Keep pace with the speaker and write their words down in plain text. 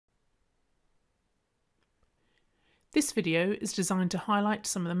This video is designed to highlight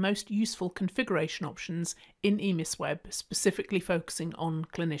some of the most useful configuration options in Emis Web, specifically focusing on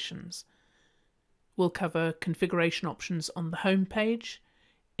clinicians. We'll cover configuration options on the home page,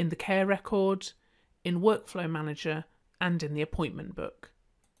 in the care record, in Workflow Manager, and in the appointment book.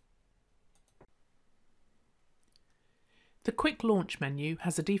 The Quick Launch menu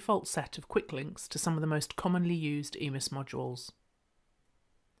has a default set of quick links to some of the most commonly used Emis modules.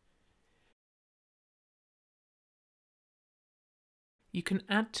 You can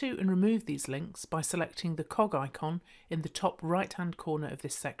add to and remove these links by selecting the cog icon in the top right-hand corner of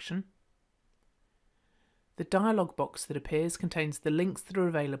this section. The dialog box that appears contains the links that are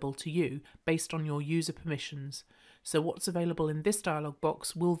available to you based on your user permissions, so what's available in this dialog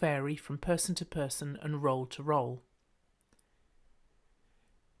box will vary from person to person and role to role.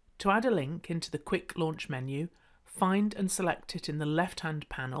 To add a link into the Quick Launch menu, find and select it in the left-hand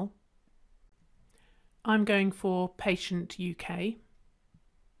panel. I'm going for Patient UK.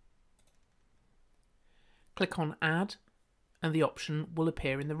 Click on Add, and the option will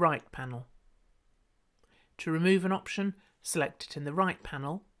appear in the right panel. To remove an option, select it in the right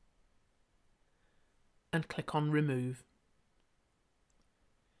panel and click on Remove.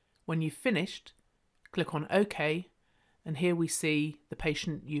 When you've finished, click on OK, and here we see the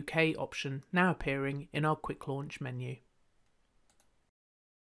Patient UK option now appearing in our Quick Launch menu.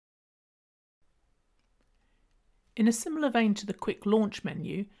 In a similar vein to the Quick Launch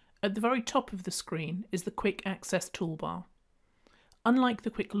menu, at the very top of the screen is the Quick Access toolbar. Unlike the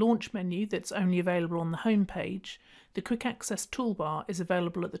Quick Launch menu that's only available on the home page, the Quick Access toolbar is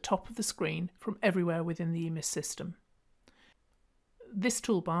available at the top of the screen from everywhere within the Emis system. This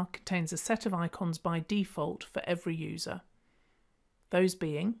toolbar contains a set of icons by default for every user. Those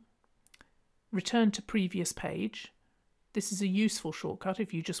being Return to Previous Page. This is a useful shortcut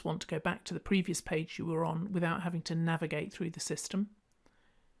if you just want to go back to the previous page you were on without having to navigate through the system.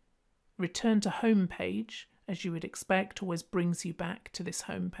 Return to Home Page, as you would expect, always brings you back to this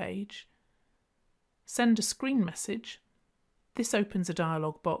home page. Send a screen message. This opens a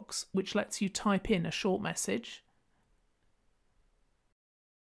dialog box which lets you type in a short message.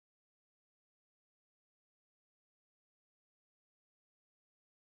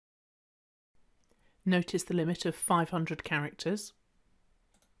 Notice the limit of 500 characters.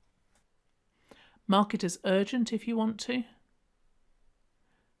 Mark it as urgent if you want to,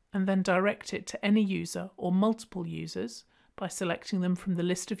 and then direct it to any user or multiple users by selecting them from the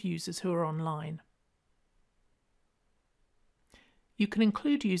list of users who are online. You can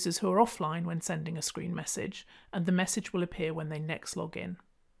include users who are offline when sending a screen message, and the message will appear when they next log in.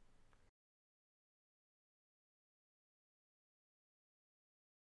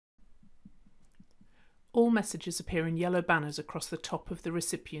 All messages appear in yellow banners across the top of the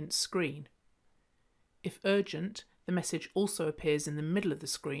recipient's screen. If urgent, the message also appears in the middle of the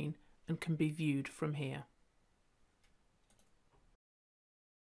screen and can be viewed from here.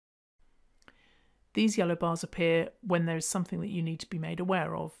 These yellow bars appear when there is something that you need to be made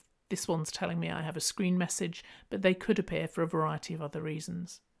aware of. This one's telling me I have a screen message, but they could appear for a variety of other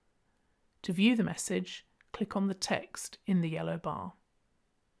reasons. To view the message, click on the text in the yellow bar.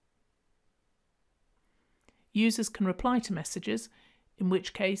 Users can reply to messages, in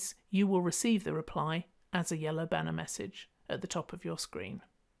which case you will receive the reply as a yellow banner message at the top of your screen.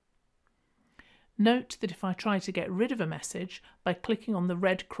 Note that if I try to get rid of a message by clicking on the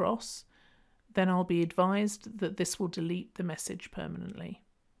red cross, then I'll be advised that this will delete the message permanently.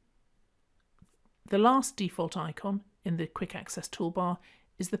 The last default icon in the Quick Access toolbar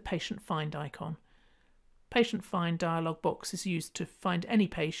is the Patient Find icon. Patient Find dialog box is used to find any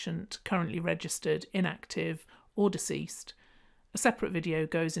patient currently registered, inactive, or deceased. A separate video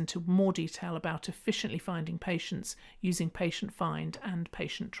goes into more detail about efficiently finding patients using Patient Find and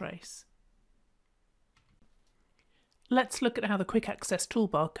Patient Trace. Let's look at how the Quick Access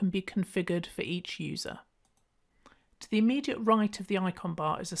toolbar can be configured for each user. To the immediate right of the icon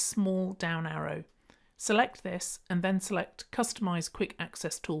bar is a small down arrow. Select this and then select Customize Quick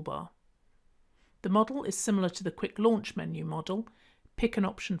Access Toolbar. The model is similar to the Quick Launch menu model. Pick an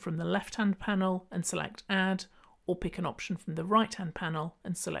option from the left-hand panel and select Add, or pick an option from the right-hand panel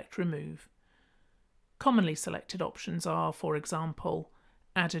and select Remove. Commonly selected options are, for example,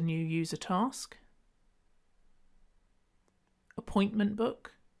 Add a new user task, Appointment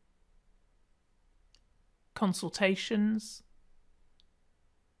book, Consultations,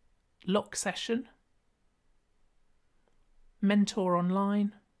 Lock session, Mentor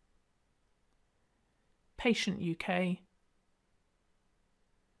online, Patient UK,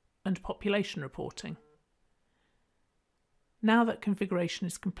 and Population reporting. Now that configuration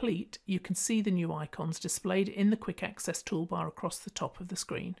is complete, you can see the new icons displayed in the Quick Access toolbar across the top of the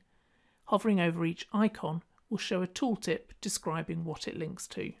screen. Hovering over each icon will show a tooltip describing what it links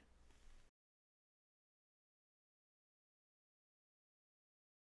to.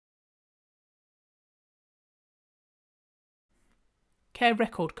 Care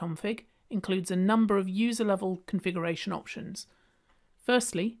Record Config includes a number of user-level configuration options.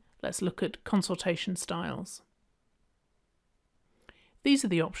 Firstly, let's look at Consultation Styles. These are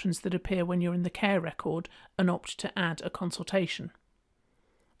the options that appear when you're in the care record and opt to add a consultation.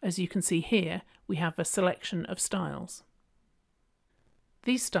 As you can see here, we have a selection of styles.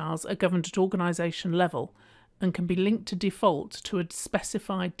 These styles are governed at organisation level and can be linked to default to a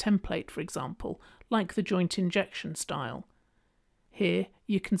specified template, for example, like the joint injection style. Here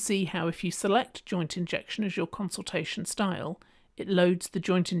you can see how if you select joint injection as your consultation style, it loads the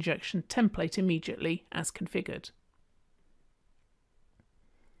joint injection template immediately as configured.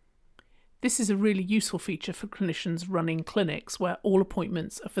 This is a really useful feature for clinicians running clinics where all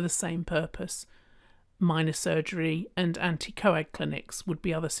appointments are for the same purpose. Minor surgery and anti-coag clinics would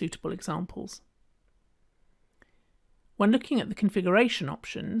be other suitable examples. When looking at the configuration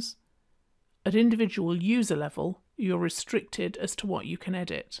options, at individual user level, you're restricted as to what you can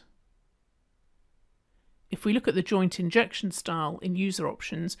edit. If we look at the joint injection style in user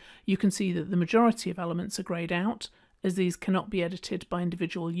options, you can see that the majority of elements are greyed out, as these cannot be edited by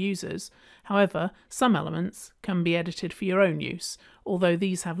individual users. However, some elements can be edited for your own use, although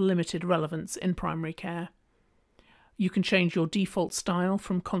these have limited relevance in primary care. You can change your default style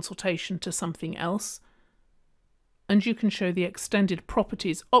from consultation to something else, and you can show the extended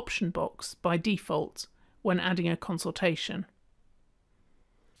properties option box by default when adding a consultation.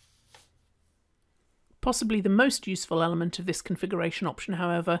 Possibly the most useful element of this configuration option,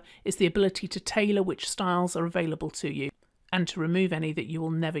 however, is the ability to tailor which styles are available to you and to remove any that you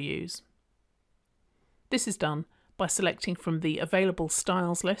will never use. This is done by selecting from the available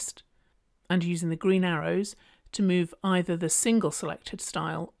styles list and using the green arrows to move either the single selected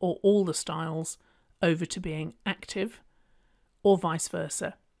style or all the styles over to being active, or vice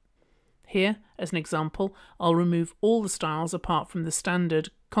versa. Here, as an example, I'll remove all the styles apart from the standard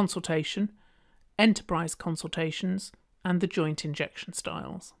consultation, enterprise consultations and the joint injection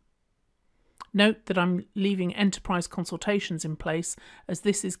styles. Note that I'm leaving enterprise consultations in place as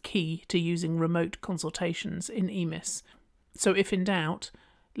this is key to using remote consultations in Emis. So if in doubt,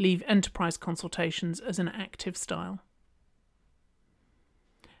 leave enterprise consultations as an active style.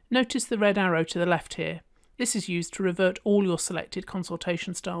 Notice the red arrow to the left here. This is used to revert all your selected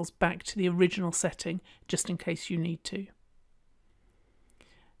consultation styles back to the original setting, just in case you need to.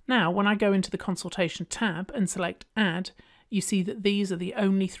 Now, when I go into the Consultation tab and select Add, you see that these are the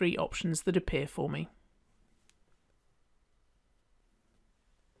only three options that appear for me.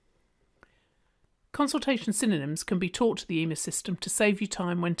 Consultation synonyms can be taught to the Emis system to save you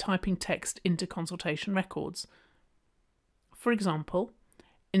time when typing text into consultation records. For example,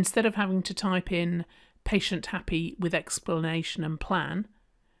 instead of having to type in patient happy with explanation and plan,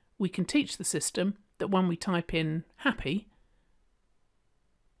 we can teach the system that when we type in happy,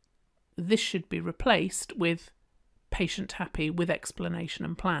 this should be replaced with patient happy with explanation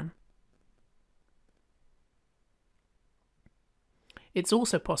and plan. It's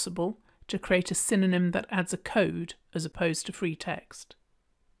also possible to create a synonym that adds a code as opposed to free text.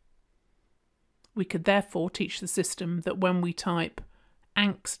 We could therefore teach the system that when we type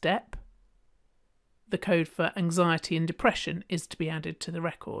ANXDEP, the code for anxiety and depression is to be added to the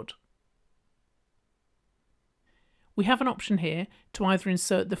record. We have an option here to either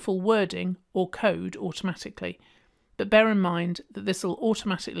insert the full wording or code automatically, but bear in mind that this will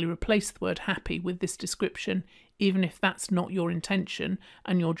automatically replace the word happy with this description, even if that's not your intention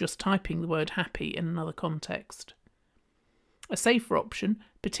and you're just typing the word happy in another context. A safer option,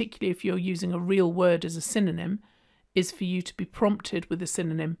 particularly if you're using a real word as a synonym, is for you to be prompted with a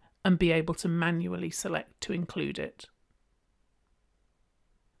synonym and be able to manually select to include it.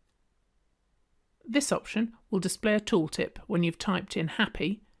 This option will display a tooltip when you've typed in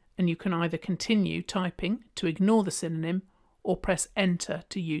happy, and you can either continue typing to ignore the synonym or press enter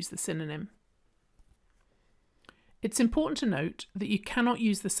to use the synonym. It's important to note that you cannot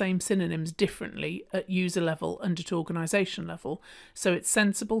use the same synonyms differently at user level and at organisation level, so it's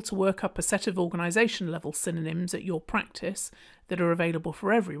sensible to work up a set of organisation level synonyms at your practice that are available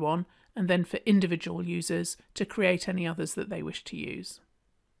for everyone, and then for individual users to create any others that they wish to use.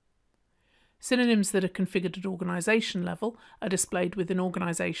 Synonyms that are configured at organisation level are displayed with an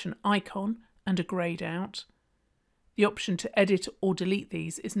organisation icon and are greyed out. The option to edit or delete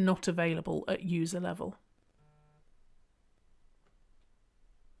these is not available at user level.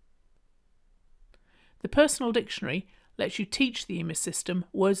 The personal dictionary lets you teach the Emis system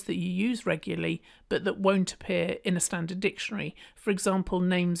words that you use regularly but that won't appear in a standard dictionary, for example,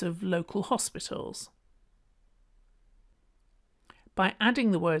 names of local hospitals. By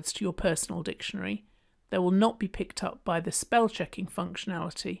adding the words to your personal dictionary, they will not be picked up by the spell checking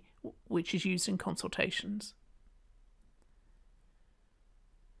functionality which is used in consultations.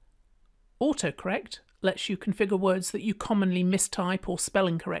 Autocorrect lets you configure words that you commonly mistype or spell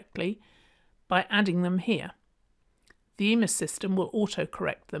incorrectly by adding them here. The Emis system will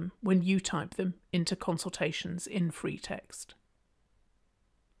autocorrect them when you type them into consultations in free text.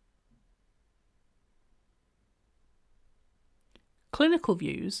 Clinical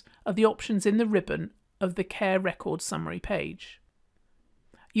views are the options in the ribbon of the Care Record Summary page.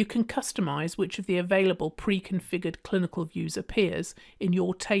 You can customise which of the available pre-configured clinical views appears in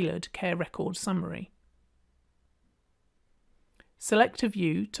your tailored Care Record Summary. Select a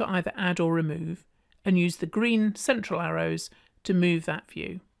view to either add or remove and use the green central arrows to move that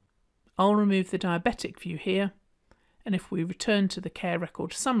view. I'll remove the diabetic view here, and if we return to the Care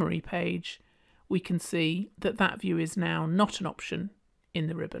Record Summary page, we can see that that view is now not an option in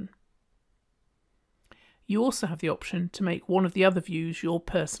the ribbon. You also have the option to make one of the other views your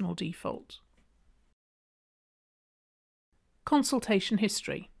personal default. Consultation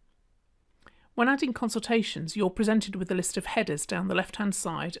history. When adding consultations, you're presented with a list of headers down the left-hand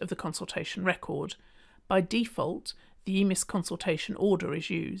side of the consultation record. By default, the Emis consultation order is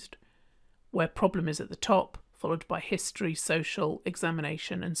used, where problem is at the top, followed by history, social,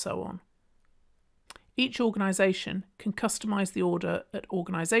 examination, and so on. Each organisation can customise the order at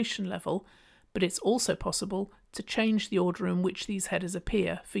organisation level, but it's also possible to change the order in which these headers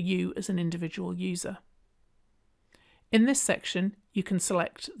appear for you as an individual user. In this section, you can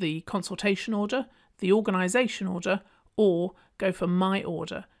select the consultation order, the organisation order, or go for My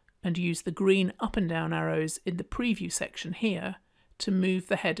Order and use the green up and down arrows in the preview section here to move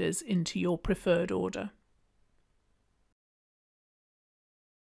the headers into your preferred order.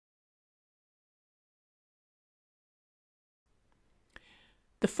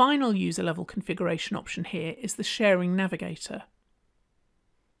 The final user level configuration option here is the Sharing Navigator.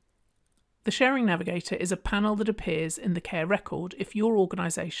 The Sharing Navigator is a panel that appears in the care record if your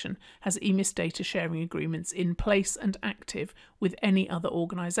organisation has Emis data sharing agreements in place and active with any other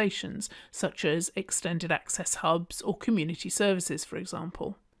organisations, such as extended access hubs or community services, for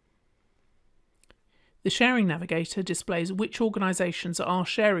example. The Sharing Navigator displays which organisations are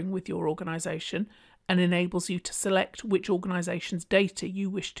sharing with your organisation and enables you to select which organisation's data you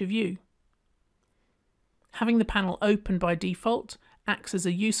wish to view. Having the panel open by default acts as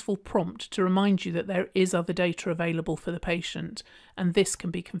a useful prompt to remind you that there is other data available for the patient, and this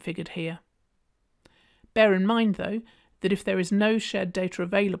can be configured here. Bear in mind, though, that if there is no shared data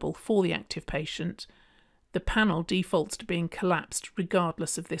available for the active patient, the panel defaults to being collapsed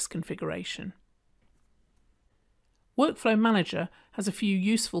regardless of this configuration. Workflow Manager has a few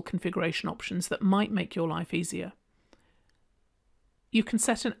useful configuration options that might make your life easier. You can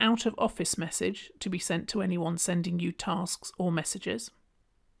set an out-of-office message to be sent to anyone sending you tasks or messages.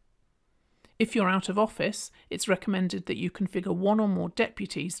 If you're out of office, it's recommended that you configure one or more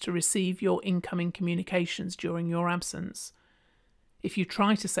deputies to receive your incoming communications during your absence. If you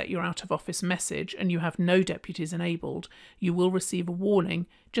try to set your out-of-office message and you have no deputies enabled, you will receive a warning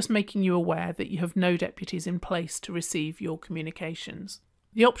just making you aware that you have no deputies in place to receive your communications.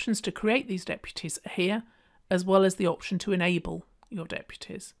 The options to create these deputies are here, as well as the option to enable your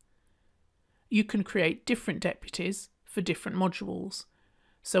deputies. You can create different deputies for different modules,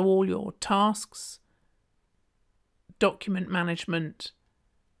 so all your tasks, document management,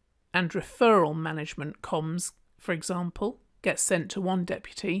 and referral management comms, for example, get sent to one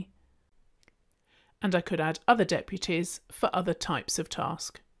deputy, and I could add other deputies for other types of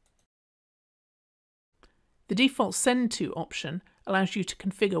task. The default Send To option allows you to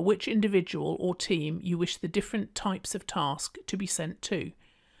configure which individual or team you wish the different types of task to be sent to.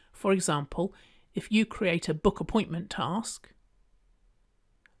 For example, if you create a book appointment task,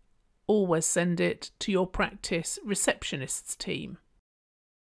 always send it to your practice receptionists team.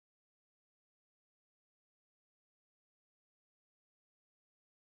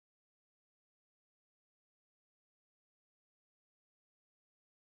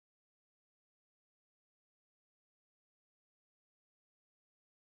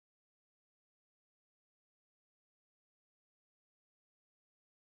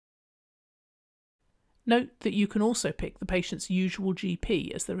 Note that you can also pick the patient's usual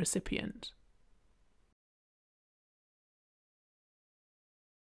GP as the recipient.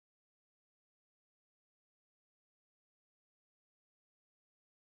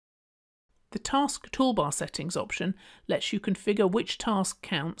 The Task Toolbar Settings option lets you configure which task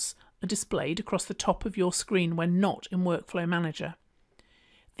counts are displayed across the top of your screen when not in Workflow Manager.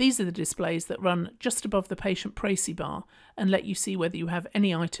 These are the displays that run just above the patient précis bar and let you see whether you have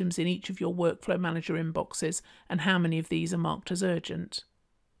any items in each of your Workflow Manager inboxes and how many of these are marked as urgent.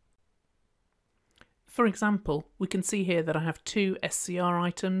 For example, we can see here that I have 2 SCR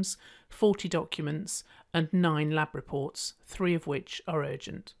items, 40 documents and 9 lab reports, 3 of which are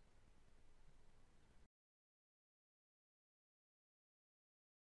urgent.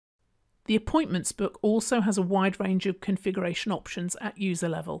 The Appointments book also has a wide range of configuration options at user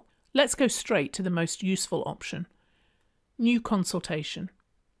level. Let's go straight to the most useful option, New Consultation.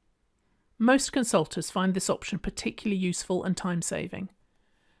 Most consultants find this option particularly useful and time-saving.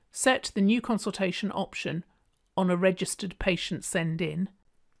 Set the New Consultation option on a registered patient send-in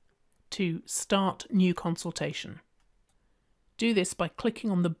to Start New Consultation. Do this by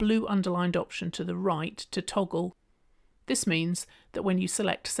clicking on the blue underlined option to the right to toggle. This means that when you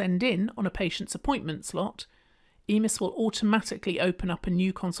select Send In on a patient's appointment slot, Emis will automatically open up a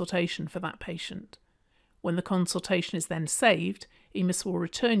new consultation for that patient. When the consultation is then saved, Emis will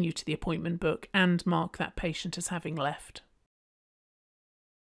return you to the appointment book and mark that patient as having left.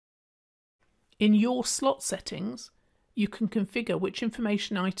 In your slot settings, you can configure which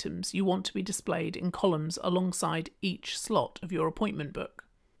information items you want to be displayed in columns alongside each slot of your appointment book.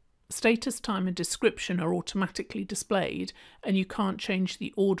 Status, time and description are automatically displayed, and you can't change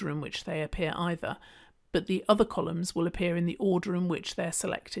the order in which they appear either, but the other columns will appear in the order in which they're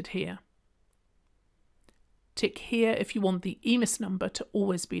selected here. Tick here if you want the Emis number to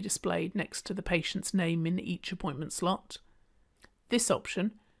always be displayed next to the patient's name in each appointment slot. This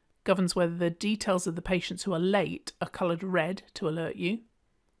option governs whether the details of the patients who are late are coloured red to alert you,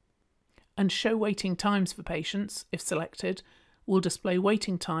 and Show Waiting Times for Patients, if selected, will display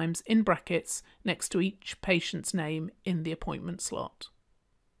waiting times in brackets next to each patient's name in the appointment slot.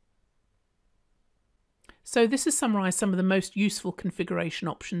 So this has summarised some of the most useful configuration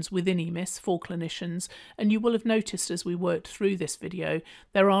options within Emis for clinicians, and you will have noticed as we worked through this video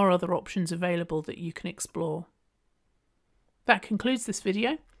there are other options available that you can explore. That concludes this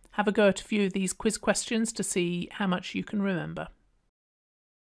video. Have a go at a few of these quiz questions to see how much you can remember.